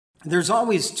there's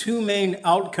always two main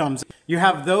outcomes. You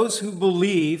have those who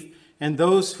believe and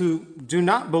those who do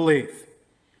not believe.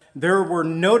 There were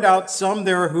no doubt some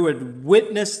there who had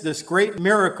witnessed this great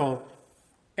miracle,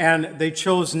 and they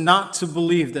chose not to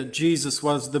believe that Jesus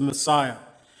was the Messiah.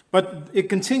 But it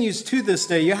continues to this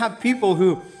day. You have people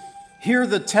who hear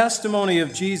the testimony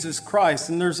of Jesus Christ,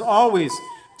 and there's always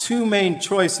two main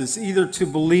choices, either to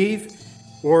believe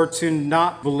or to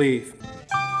not believe.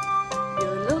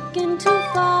 You're looking too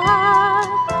far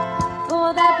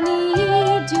for that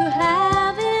need you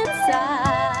have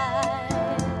inside.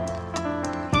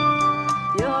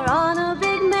 You're on a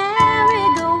big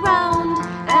merry-go-round,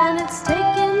 and it's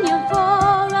taking you for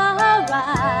a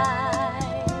ride.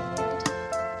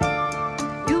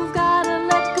 You've got to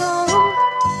let go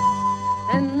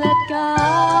and let God.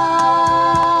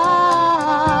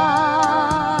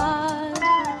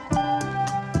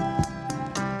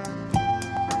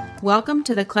 Welcome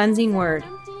to the Cleansing Word.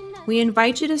 We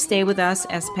invite you to stay with us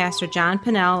as Pastor John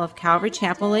Pennell of Calvary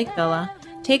Chapel Lake Villa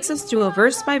takes us through a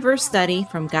verse-by-verse study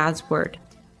from God's Word.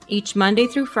 Each Monday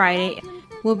through Friday,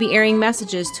 we'll be airing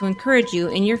messages to encourage you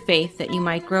in your faith that you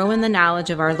might grow in the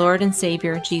knowledge of our Lord and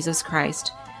Savior, Jesus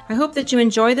Christ. I hope that you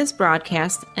enjoy this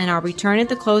broadcast, and I'll return at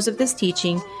the close of this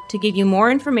teaching to give you more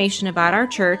information about our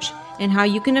church and how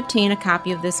you can obtain a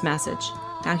copy of this message.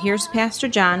 Now here's Pastor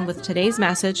John with today's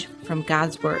message from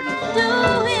God's Word.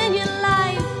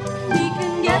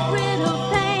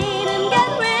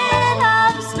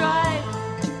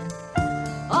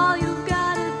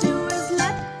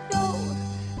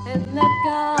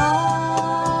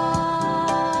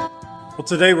 Well,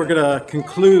 today we're going to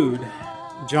conclude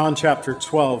John chapter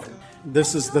 12.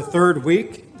 This is the third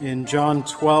week in John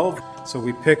 12, so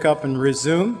we pick up and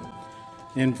resume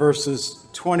in verses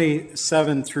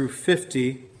 27 through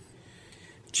 50.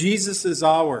 Jesus'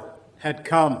 hour had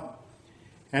come,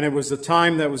 and it was a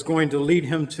time that was going to lead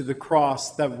him to the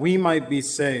cross that we might be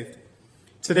saved.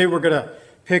 Today we're going to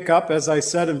pick up, as I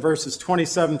said, in verses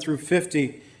 27 through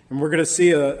 50, and we're going to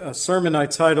see a sermon I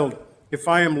titled, If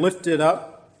I Am Lifted Up.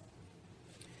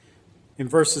 In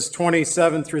verses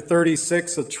 27 through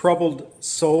 36, a troubled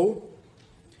soul.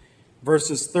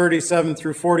 Verses 37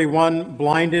 through 41,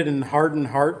 blinded and hardened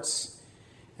hearts.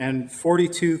 And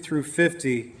 42 through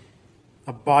 50,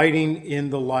 abiding in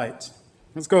the light.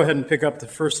 Let's go ahead and pick up the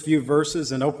first few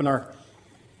verses and open our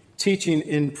teaching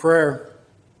in prayer.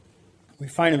 We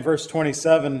find in verse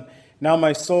 27, Now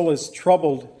my soul is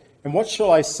troubled, and what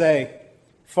shall I say?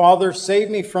 Father, save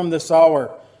me from this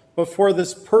hour, but for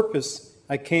this purpose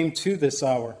I came to this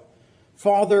hour.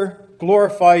 Father,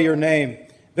 glorify your name.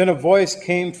 Then a voice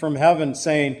came from heaven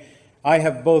saying, I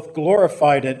have both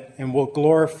glorified it and will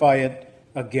glorify it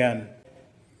again.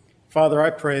 Father, I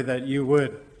pray that you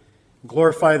would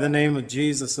glorify the name of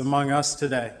Jesus among us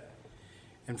today.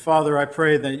 And Father, I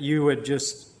pray that you would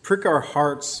just prick our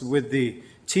hearts with the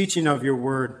teaching of your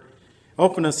word.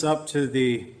 Open us up to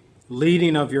the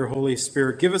leading of your Holy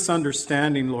Spirit. Give us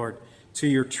understanding, Lord, to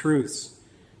your truths,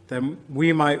 that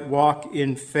we might walk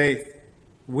in faith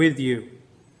with you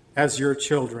as your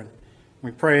children.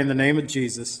 We pray in the name of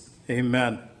Jesus.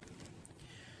 Amen.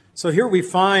 So here we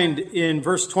find in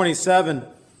verse 27,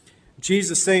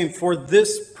 Jesus saying, for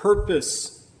this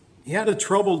purpose, he had a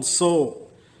troubled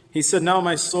soul. He said, now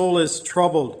my soul is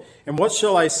troubled. And what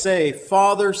shall I say?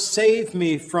 Father, save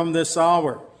me from this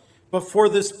hour. But for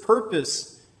this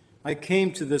purpose, I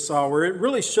came to this hour. It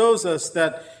really shows us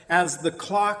that as the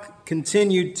clock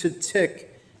continued to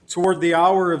tick toward the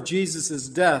hour of Jesus'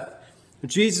 death,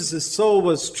 Jesus' soul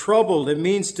was troubled. It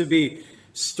means to be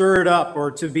stirred up or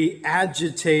to be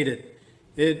agitated.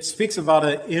 It speaks about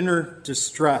an inner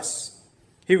distress.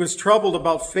 He was troubled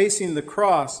about facing the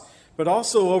cross, but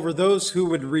also over those who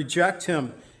would reject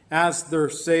him as their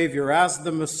Savior, as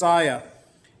the Messiah,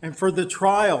 and for the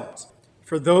trials,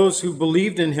 for those who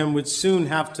believed in him would soon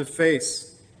have to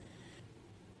face.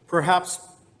 Perhaps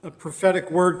a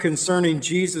prophetic word concerning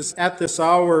Jesus at this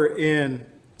hour in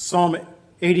Psalm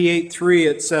 88:3,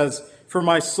 it says, for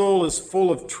my soul is full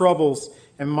of troubles,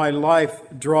 and my life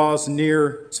draws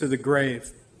near to the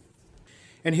grave.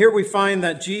 And here we find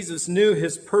that Jesus knew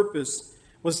his purpose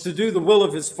was to do the will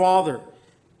of his Father,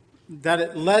 that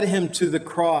it led him to the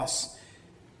cross.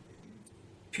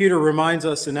 Peter reminds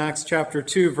us in Acts chapter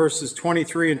 2, verses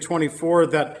 23 and 24,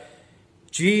 that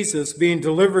Jesus, being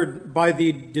delivered by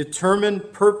the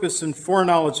determined purpose and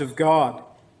foreknowledge of God,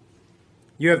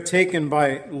 you have taken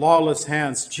by lawless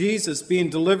hands. Jesus being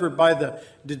delivered by the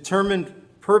determined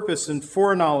purpose and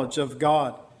foreknowledge of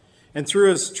God. And through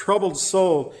his troubled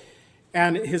soul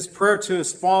and his prayer to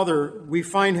his Father, we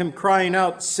find him crying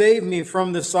out, save me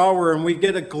from this hour. And we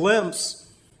get a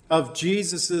glimpse of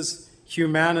Jesus'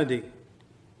 humanity.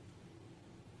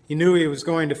 He knew he was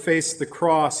going to face the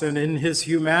cross, and in his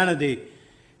humanity,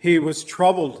 he was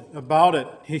troubled about it.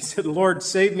 He said, Lord,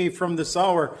 save me from this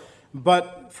hour,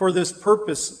 but for this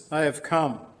purpose I have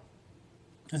come.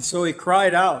 And so he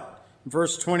cried out,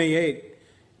 verse 28,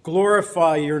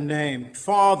 glorify your name.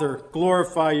 Father,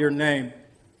 glorify your name.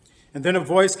 And then a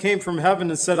voice came from heaven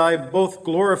and said, I have both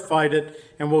glorified it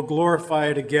and will glorify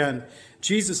it again.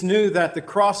 Jesus knew that the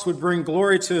cross would bring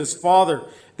glory to his Father.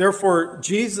 Therefore,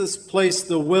 Jesus placed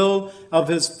the will of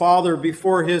his Father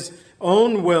before his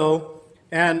own will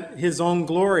and his own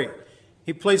glory.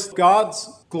 He placed God's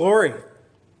glory,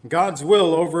 God's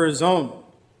will over his own.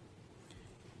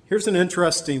 Here's an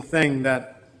interesting thing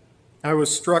that I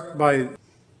was struck by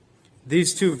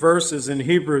these two verses in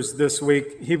Hebrews this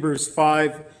week, Hebrews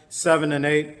 5, 7, and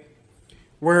 8,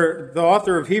 where the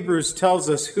author of Hebrews tells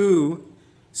us who,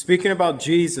 speaking about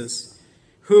Jesus,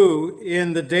 who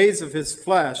in the days of his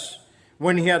flesh,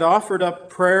 when he had offered up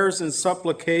prayers and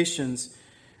supplications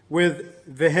with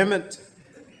vehement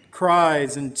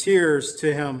cries and tears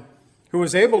to him, who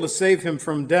was able to save him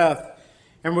from death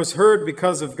and was heard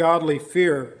because of godly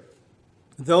fear,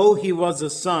 though he was a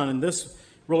son, and this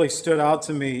really stood out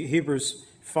to me, Hebrews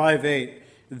 5:8.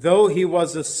 Though he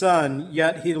was a son,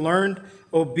 yet he learned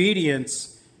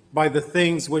obedience by the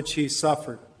things which he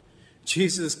suffered.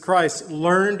 Jesus Christ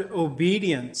learned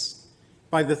obedience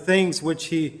by the things which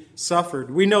he suffered.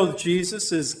 We know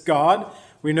Jesus is God.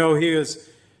 We know he is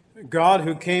God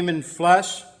who came in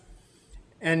flesh.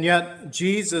 And yet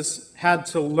Jesus had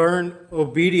to learn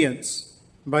obedience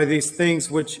by these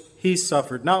things which he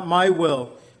suffered. Not my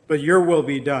will, but your will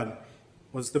be done,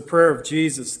 was the prayer of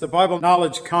Jesus. The Bible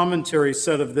Knowledge Commentary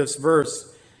said of this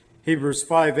verse, Hebrews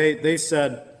 5:8, they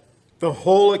said, the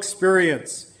whole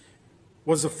experience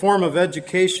was a form of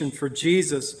education for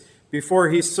Jesus before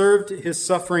he served his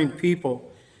suffering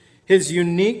people. His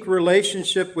unique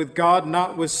relationship with God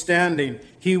notwithstanding,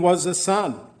 he was a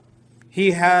son.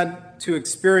 He had to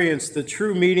experience the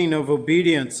true meaning of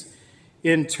obedience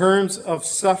in terms of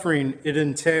suffering it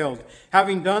entailed.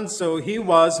 Having done so, he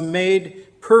was made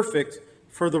perfect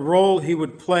for the role he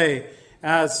would play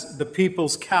as the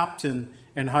people's captain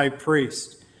and high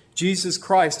priest. Jesus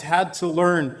Christ had to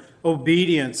learn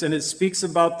obedience, and it speaks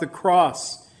about the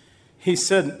cross. He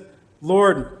said,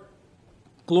 Lord,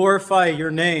 glorify your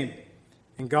name.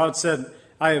 And God said,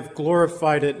 I have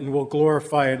glorified it and will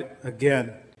glorify it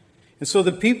again. And so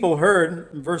the people heard,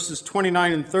 verses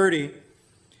 29 and 30,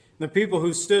 the people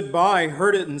who stood by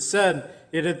heard it and said,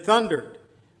 it had thundered.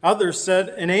 Others said,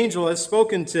 an angel has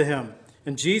spoken to him.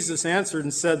 And Jesus answered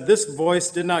and said, this voice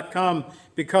did not come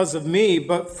because of me,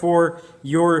 but for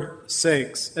your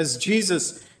sakes. As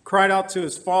Jesus cried out to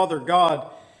his Father,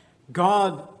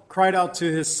 God cried out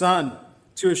to his Son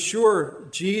to assure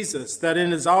Jesus that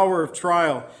in his hour of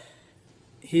trial,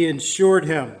 he ensured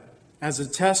him as a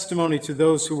testimony to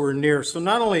those who were near. So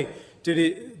not only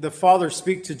did the Father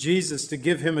speak to Jesus to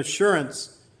give him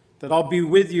assurance that I'll be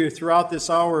with you throughout this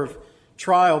hour of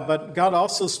trial, but God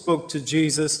also spoke to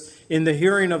Jesus in the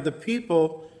hearing of the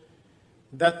people,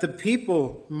 that the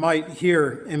people might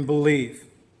hear and believe.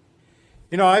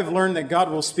 You know, I've learned that God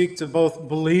will speak to both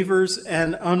believers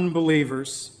and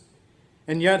unbelievers,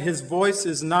 and yet his voice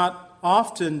is not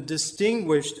often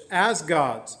distinguished as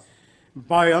God's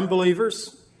by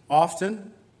unbelievers,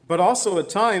 often, but also at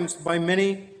times by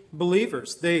many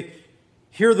believers. They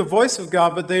hear the voice of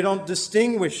God, but they don't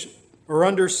distinguish or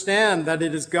understand that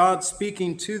it is God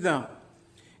speaking to them.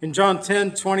 In John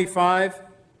 10:25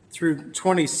 through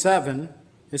 27,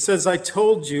 it says, I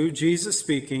told you, Jesus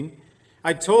speaking,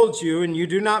 I told you, and you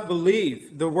do not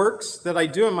believe. The works that I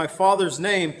do in my Father's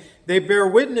name, they bear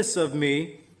witness of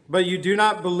me, but you do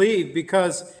not believe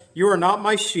because you are not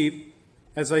my sheep.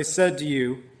 As I said to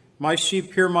you, my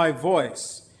sheep hear my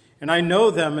voice, and I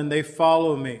know them and they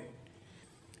follow me.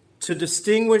 To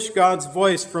distinguish God's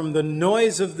voice from the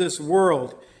noise of this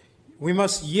world, we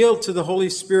must yield to the Holy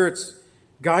Spirit's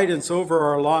guidance over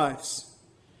our lives.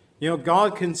 You know,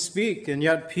 God can speak, and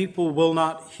yet people will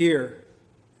not hear.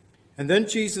 And then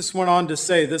Jesus went on to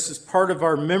say, this is part of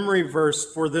our memory verse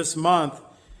for this month,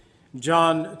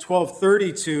 John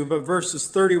 12:32, but verses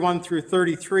 31 through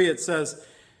 33, it says,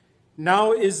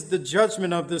 now is the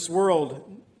judgment of this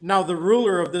world. Now the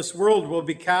ruler of this world will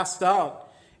be cast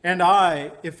out. And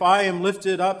I, if I am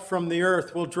lifted up from the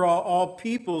earth, will draw all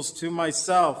peoples to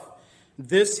myself.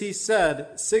 This he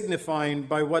said, signifying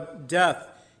by what death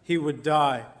he would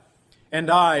die.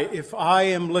 And I, if I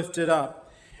am lifted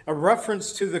up, a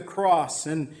reference to the cross.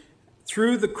 And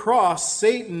through the cross,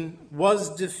 Satan was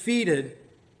defeated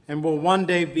and will one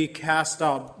day be cast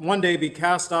out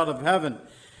of heaven.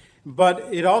 But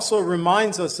it also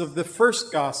reminds us of the first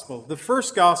gospel. The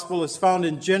first gospel is found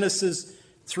in Genesis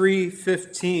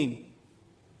 3:15.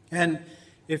 And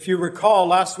if you recall,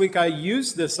 last week I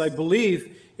used this, I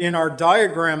believe, in our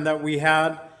diagram that we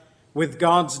had with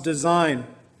God's design.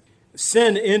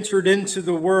 Sin entered into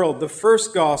the world. The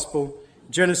first gospel,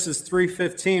 Genesis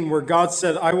 3:15, where God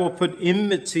said, I will put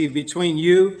enmity between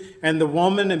you and the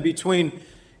woman, and between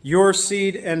your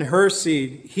seed and her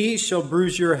seed. He shall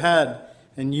bruise your head,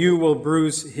 and you will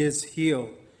bruise his heel.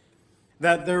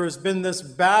 That there has been this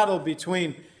battle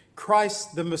between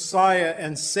Christ the Messiah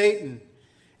and Satan.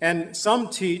 And some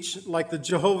teach, like the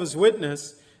Jehovah's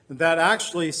Witness, that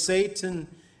actually Satan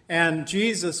and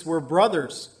Jesus were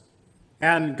brothers.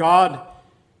 And God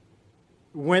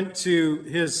went to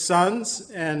his sons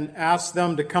and asked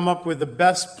them to come up with the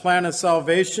best plan of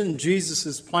salvation.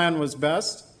 Jesus' plan was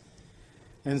best.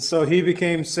 And so he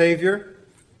became Savior,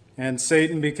 and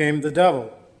Satan became the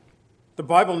devil. The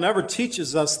Bible never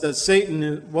teaches us that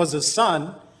Satan was a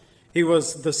son. He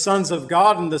was the sons of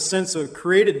God in the sense of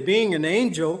created being, an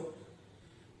angel.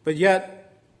 But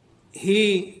yet,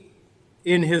 he,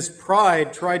 in his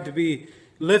pride, tried to be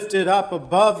lifted up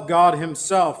above God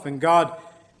himself, and God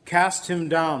cast him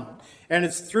down. And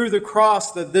it's through the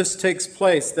cross that this takes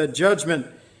place, that judgment.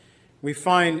 We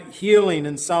find healing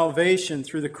and salvation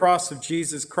through the cross of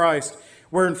Jesus Christ,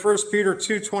 where in 1 Peter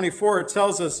 2:24 it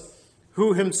tells us,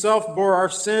 who himself bore our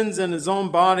sins in his own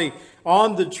body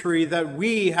on the tree, that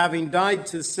we, having died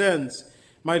to sins,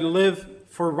 might live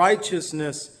for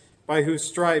righteousness, by whose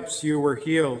stripes you were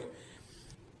healed.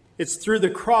 It's through the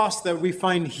cross that we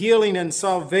find healing and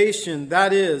salvation.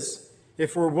 That is,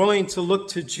 if we're willing to look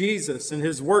to Jesus and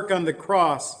his work on the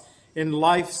cross in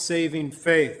life-saving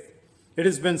faith. It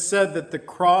has been said that the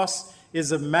cross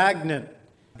is a magnet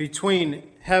between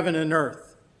heaven and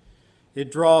earth.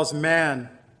 It draws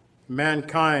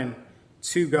mankind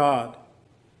to God.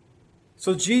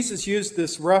 So Jesus used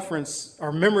this reference,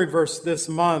 our memory verse this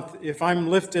month, if I'm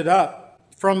lifted up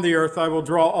from the earth, I will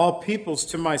draw all peoples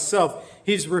to myself.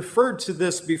 He's referred to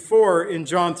this before in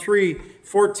John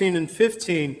 3:14 and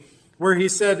 15, where he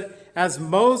said, as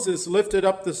Moses lifted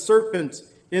up the serpent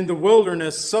in the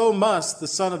wilderness, so must the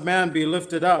Son of Man be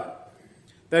lifted up,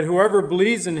 that whoever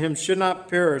believes in him should not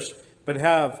perish, but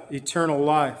have eternal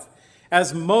life.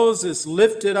 As Moses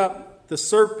lifted up the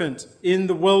serpent in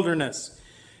the wilderness,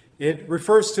 it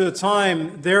refers to a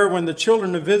time there when the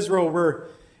children of Israel were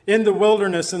in the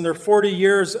wilderness in their 40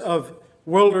 years of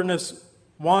wilderness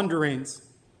wanderings,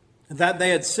 that they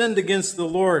had sinned against the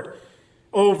Lord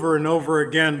over and over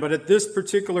again. But at this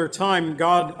particular time,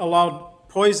 God allowed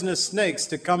poisonous snakes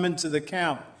to come into the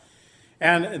camp,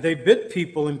 and they bit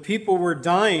people, and people were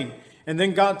dying. And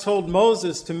then God told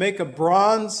Moses to make a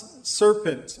bronze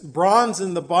serpent. Bronze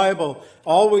in the Bible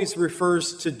always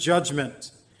refers to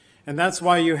judgment. And that's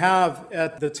why you have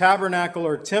at the tabernacle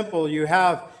or temple, you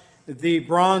have the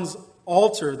bronze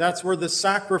altar. That's where the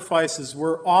sacrifices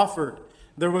were offered.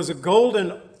 There was a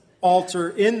golden altar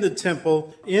in the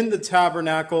temple, in the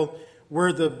tabernacle,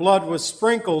 where the blood was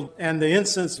sprinkled and the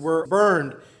incense were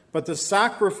burned. But the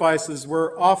sacrifices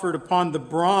were offered upon the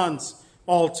bronze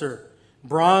altar.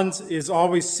 Bronze is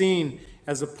always seen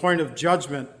as a point of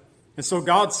judgment. And so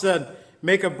God said,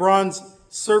 make a bronze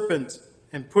serpent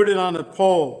and put it on a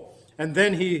pole. And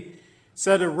then he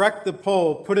said, erect the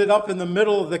pole, put it up in the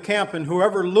middle of the camp, and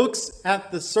whoever looks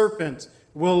at the serpent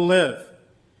will live.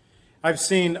 I've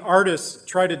seen artists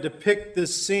try to depict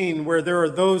this scene where there are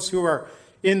those who are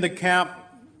in the camp,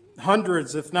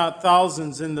 hundreds if not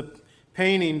thousands in the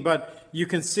painting, but you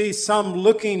can see some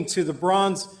looking to the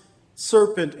bronze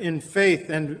serpent in faith,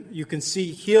 and you can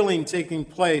see healing taking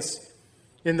place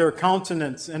in their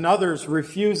countenance, and others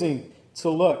refusing to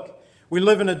look. We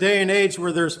live in a day and age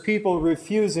where there's people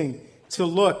refusing to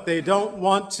look. They don't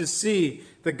want to see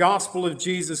the gospel of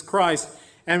Jesus Christ.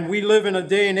 And we live in a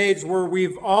day and age where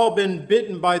we've all been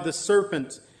bitten by the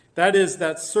serpent. That is,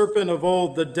 that serpent of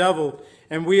old, the devil.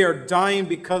 And we are dying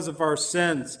because of our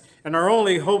sins. And our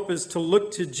only hope is to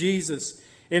look to Jesus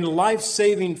in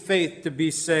life-saving faith to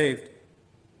be saved.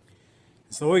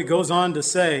 So he goes on to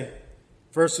say,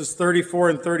 verses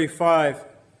 34 and 35,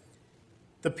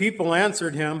 the people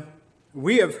answered him,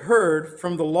 we have heard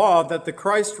from the law that the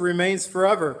Christ remains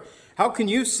forever. How can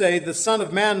you say the Son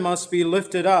of Man must be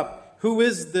lifted up? Who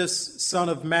is this Son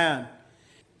of Man?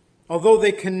 Although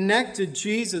they connected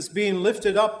Jesus being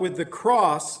lifted up with the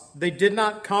cross, they did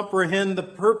not comprehend the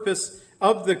purpose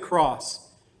of the cross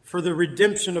for the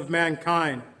redemption of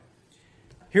mankind.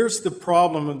 Here's the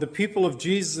problem of the people of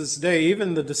Jesus' day,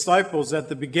 even the disciples at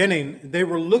the beginning. They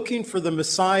were looking for the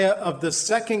Messiah of the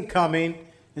second coming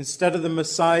instead of the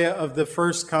Messiah of the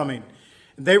first coming.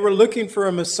 They were looking for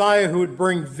a Messiah who would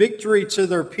bring victory to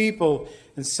their people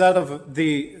instead of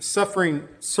the suffering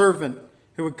servant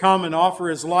who would come and offer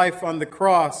his life on the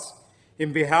cross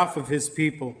in behalf of his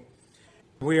people.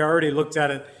 We already looked at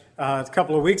it a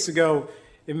couple of weeks ago.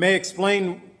 It may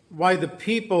explain why the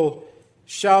people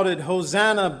shouted,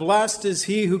 "Hosanna, blessed is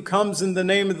he who comes in the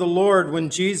name of the Lord," when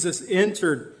Jesus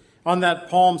entered on that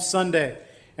Palm Sunday.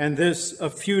 And this, a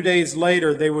few days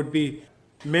later, they would be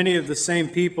many of the same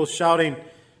people shouting,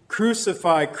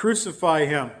 "Crucify, crucify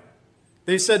him."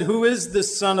 They said, "Who is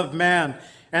this Son of Man?"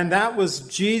 And that was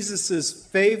Jesus'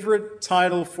 favorite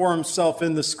title for himself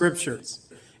in the Scriptures.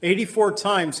 84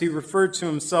 times he referred to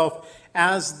himself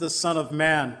as the Son of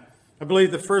Man. I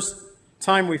believe the first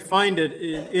time we find it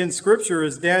in Scripture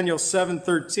is Daniel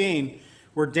 7:13,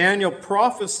 where Daniel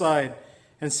prophesied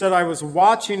and said, "I was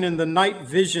watching in the night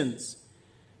visions."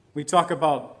 We talk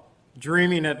about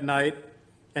dreaming at night,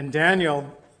 and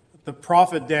Daniel, the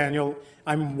prophet Daniel,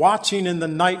 "I'm watching in the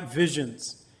night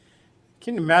visions."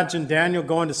 Can you imagine Daniel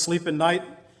going to sleep at night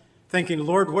thinking,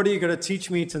 "Lord, what are you going to teach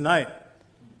me tonight?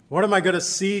 What am I going to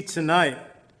see tonight?"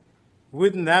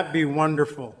 Wouldn't that be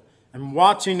wonderful? I'm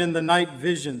watching in the night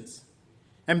visions.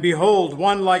 "And behold,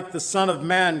 one like the Son of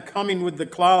Man coming with the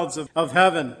clouds of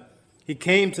heaven. He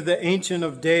came to the Ancient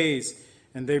of Days,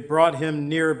 and they brought him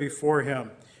near before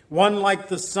him." One like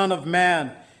the Son of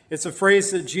Man. It's a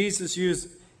phrase that Jesus used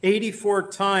 84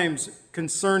 times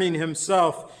concerning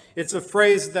himself. It's a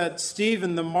phrase that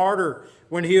Stephen the martyr,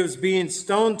 when he was being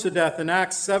stoned to death in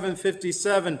Acts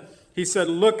 7:57, he said,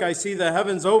 "Look, I see the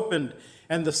heavens opened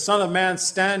and the Son of Man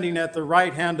standing at the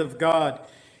right hand of God."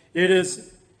 It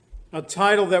is a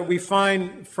title that we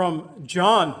find from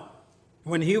John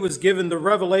when he was given the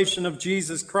revelation of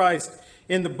Jesus Christ.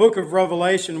 In the book of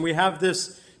Revelation, we have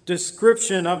this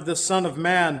description of the Son of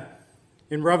Man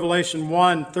in Revelation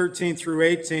 1:13 through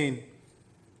 18.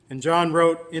 And John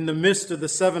wrote, "In the midst of the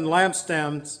 7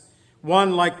 lampstands,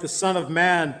 one like the Son of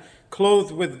Man,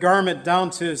 clothed with garment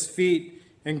down to his feet,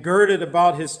 and girded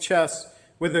about his chest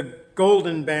with a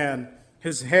golden band.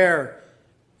 His hair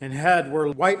and head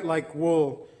were white like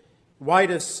wool,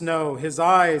 white as snow, his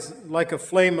eyes like a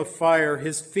flame of fire,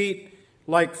 his feet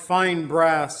like fine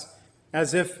brass,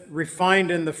 as if refined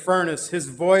in the furnace, his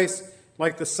voice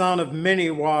like the sound of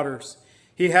many waters.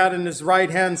 He had in his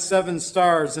right hand 7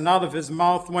 stars, and out of his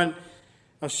mouth went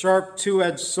a sharp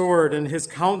 2-edged sword, and his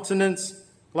countenance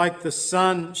like the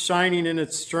sun shining in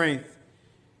its strength.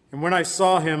 And when I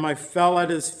saw him, I fell at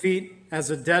his feet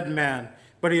as a dead man.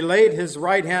 But he laid his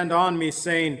right hand on me,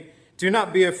 saying, 'Do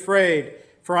not be afraid,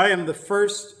 for I am the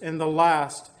first and the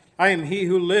last. I am he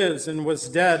who lives and was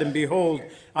dead, and behold,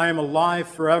 I am alive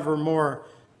forevermore.'"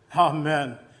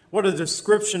 Amen. What a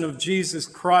description of Jesus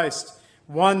Christ,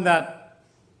 one that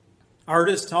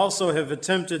artists also have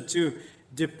attempted to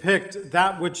depict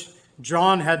that which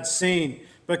John had seen.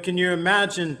 But can you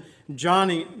imagine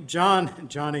Johnny,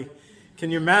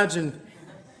 can you imagine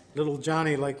little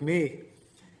Johnny like me,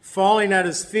 falling at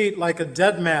his feet like a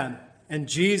dead man, and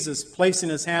Jesus placing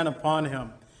his hand upon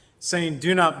him, saying,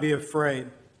 "Do not be afraid.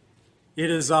 It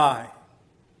is I."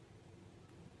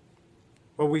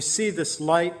 But we see this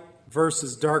light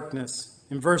versus darkness.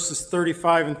 In verses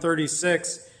 35 and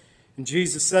 36, and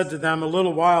Jesus said to them, "A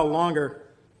little while longer,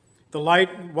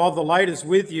 while the light is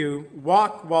with you,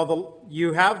 walk while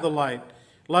you have the light,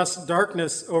 lest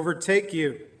darkness overtake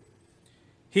you.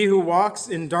 He who walks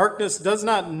in darkness does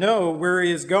not know where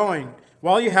he is going.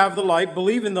 While you have the light,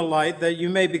 believe in the light, that you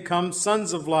may become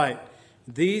sons of light."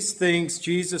 These things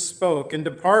Jesus spoke and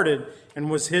departed and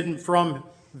was hidden from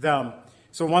them.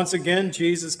 So once again,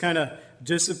 Jesus kind of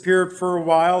disappeared for a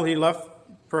while. He left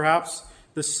perhaps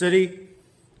the city.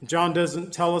 John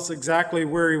doesn't tell us exactly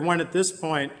where he went at this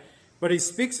point, but he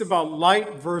speaks about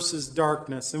light versus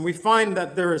darkness. And we find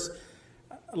that there is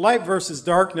light versus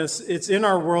darkness. It's in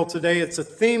our world today. It's a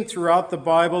theme throughout the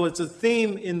Bible. It's a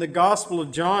theme in the Gospel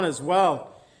of John as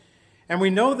well. And we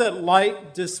know that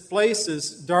light displaces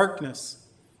darkness.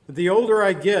 The older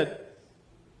I get,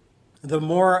 the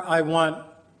more I want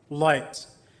light.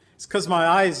 It's because my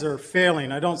eyes are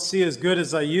failing. I don't see as good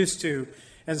as I used to.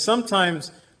 And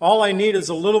sometimes all I need is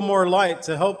a little more light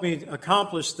to help me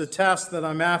accomplish the task that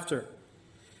I'm after.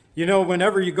 You know,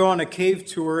 whenever you go on a cave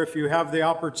tour, if you have the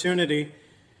opportunity,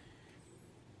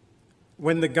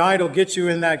 when the guide will get you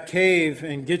in that cave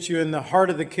and get you in the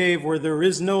heart of the cave where there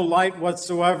is no light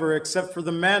whatsoever except for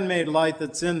the man-made light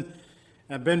that's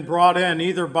been brought in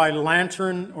either by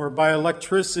lantern or by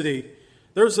electricity,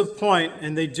 There's a point,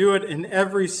 and they do it in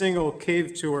every single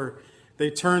cave tour, they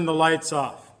turn the lights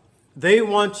off. They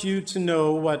want you to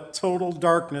know what total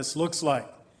darkness looks like.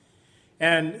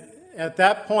 And at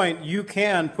that point, you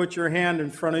can put your hand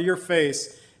in front of your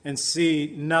face and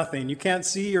see nothing. You can't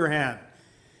see your hand.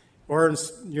 Or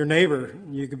your neighbor,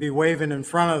 you could be waving in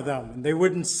front of them, and they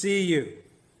wouldn't see you.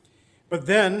 But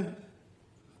then,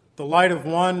 the light of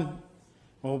one,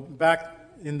 well, back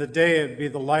in the day, it'd be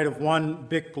the light of one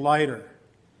big lighter.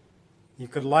 You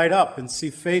could light up and see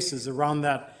faces around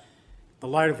that, the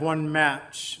light of one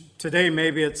match. Today,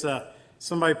 maybe it's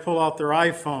somebody pull out their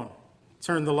iPhone,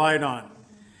 turn the light on.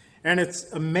 And it's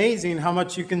amazing how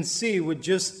much you can see with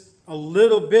just a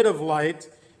little bit of light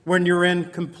when you're in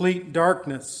complete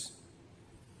darkness.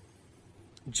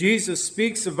 Jesus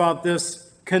speaks about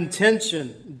this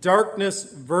contention, darkness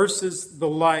versus the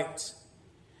light.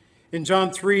 In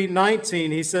John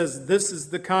 3:19, he says, "This is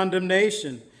the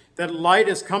condemnation, that light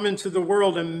has come into the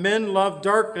world, and men love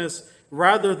darkness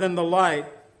rather than the light,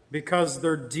 because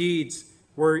their deeds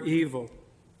were evil."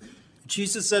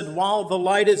 Jesus said, "While the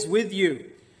light is with you,"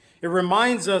 it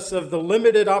reminds us of the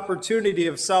limited opportunity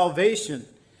of salvation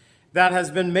that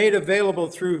has been made available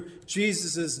through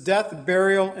Jesus' death,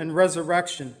 burial, and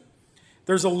resurrection.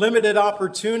 There's a limited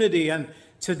opportunity, and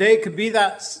today could be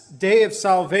that day of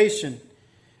salvation.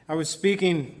 I was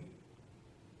speaking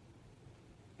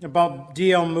about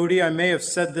D.L. Moody. I may have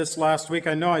said this last week.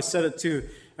 I know I said it to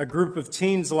a group of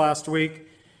teens last week.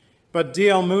 But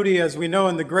D.L. Moody, as we know,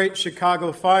 in the Great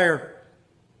Chicago Fire,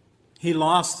 he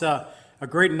lost a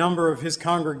great number of his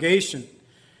congregation.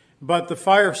 But the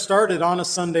fire started on a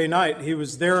Sunday night. He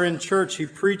was there in church. He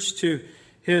preached to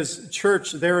his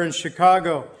church there in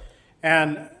Chicago.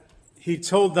 And he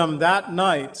told them that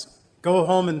night, "Go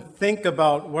home and think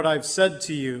about what I've said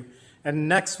to you. And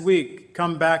next week,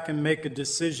 come back and make a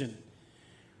decision."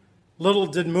 Little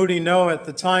did Moody know at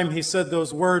the time he said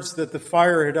those words that the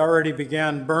fire had already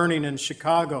began burning in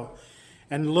Chicago.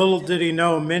 And little did he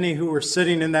know many who were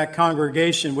sitting in that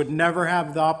congregation would never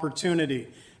have the opportunity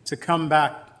to come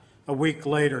back a week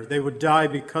later. They would die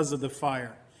because of the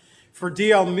fire. For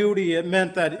D.L. Moody, it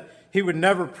meant that he would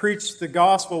never preach the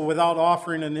gospel without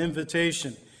offering an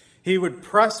invitation. He would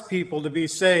press people to be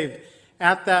saved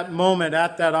at that moment,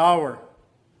 at that hour,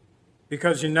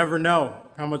 because you never know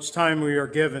how much time we are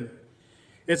given.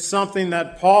 It's something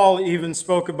that Paul even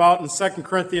spoke about in 2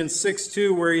 Corinthians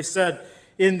 6:2, where he said,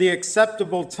 "In the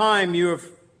acceptable time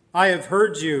I have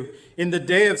heard you. In the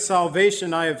day of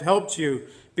salvation I have helped you.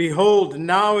 Behold,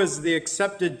 now is the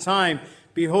accepted time.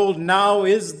 Behold, now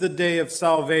is the day of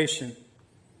salvation."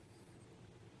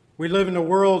 We live in a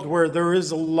world where there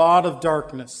is a lot of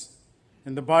darkness.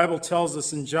 And the Bible tells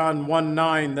us in John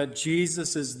 1:9 that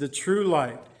Jesus is the true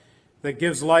light that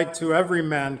gives light to every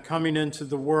man coming into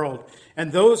the world.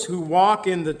 And those who walk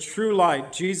in the true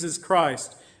light, Jesus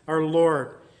Christ, our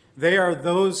Lord, they are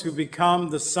those who become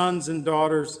the sons and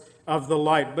daughters of the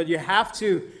light. But you have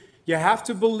to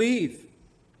believe.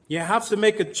 You have to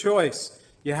make a choice.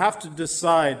 You have to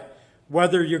decide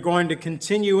whether you're going to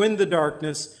continue in the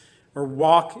darkness or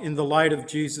walk in the light of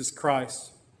Jesus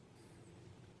Christ.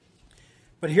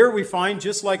 But here we find,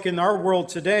 just like in our world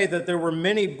today, that there were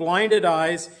many blinded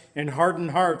eyes and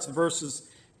hardened hearts, verses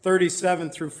 37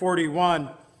 through 41.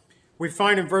 We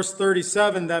find in verse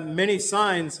 37 that many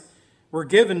signs were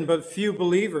given, but few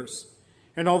believers.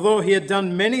 And although he had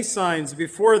done many signs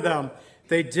before them,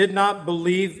 they did not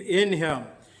believe in him.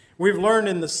 We've learned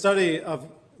in the study of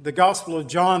the Gospel of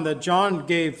John that John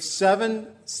gave 7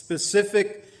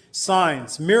 specific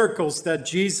signs, miracles that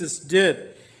Jesus did.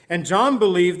 And John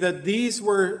believed that these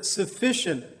were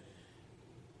sufficient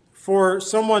for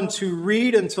someone to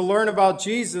read and to learn about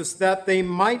Jesus, that they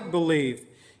might believe.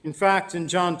 In fact, in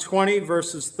John 20,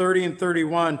 verses 30 and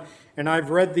 31, and I've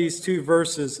read these 2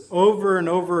 verses over and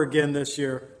over again this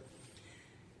year,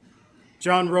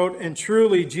 John wrote, "And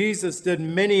truly Jesus did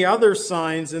many other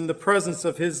signs in the presence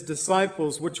of his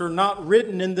disciples, which are not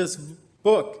written in this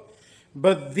book.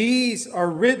 But these are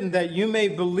written that you may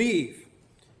believe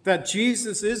that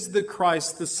Jesus is the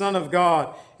Christ, the Son of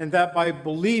God, and that by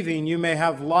believing you may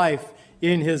have life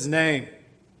in his name."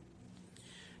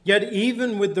 Yet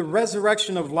even with the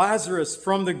resurrection of Lazarus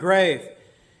from the grave,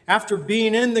 after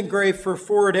being in the grave for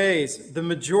 4 days, the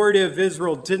majority of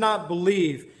Israel did not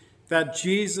believe that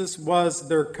Jesus was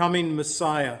their coming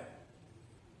Messiah.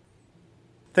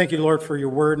 Thank you, Lord, for your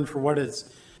word and for what it's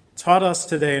taught us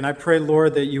today. And I pray,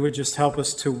 Lord, that you would just help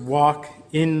us to walk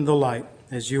in the light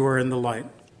as you are in the light.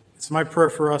 It's my prayer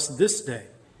for us this day.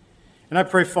 And I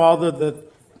pray, Father,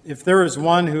 that if there is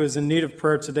one who is in need of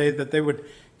prayer today, that they would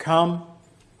come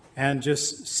and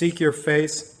just seek your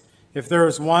face If there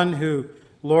is one who,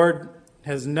 Lord,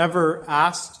 has never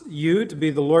asked you to be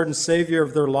the Lord and Savior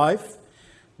of their life,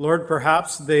 Lord,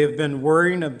 perhaps they have been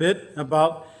worrying a bit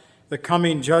about the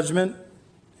coming judgment,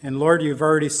 and Lord, you've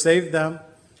already saved them.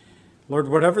 Lord,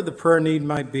 whatever the prayer need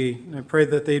might be, I pray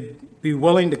that they'd be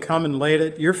willing to come and lay it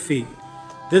at your feet.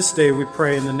 This day we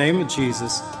pray in the name of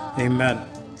Jesus. Amen.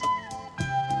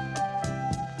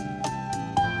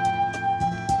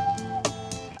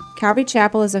 Calvary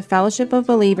Chapel is a fellowship of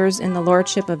believers in the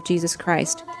Lordship of Jesus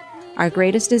Christ. Our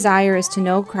greatest desire is to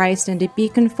know Christ and to be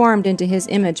conformed into His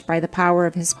image by the power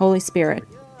of His Holy Spirit.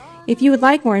 If you would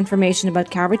like more information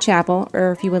about Calvary Chapel,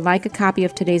 or if you would like a copy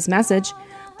of today's message,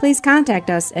 please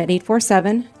contact us at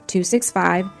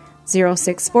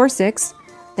 847-265-0646.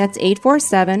 That's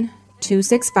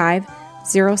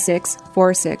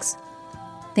 847-265-0646.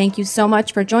 Thank you so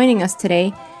much for joining us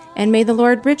today, and may the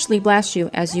Lord richly bless you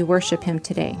as you worship Him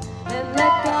today.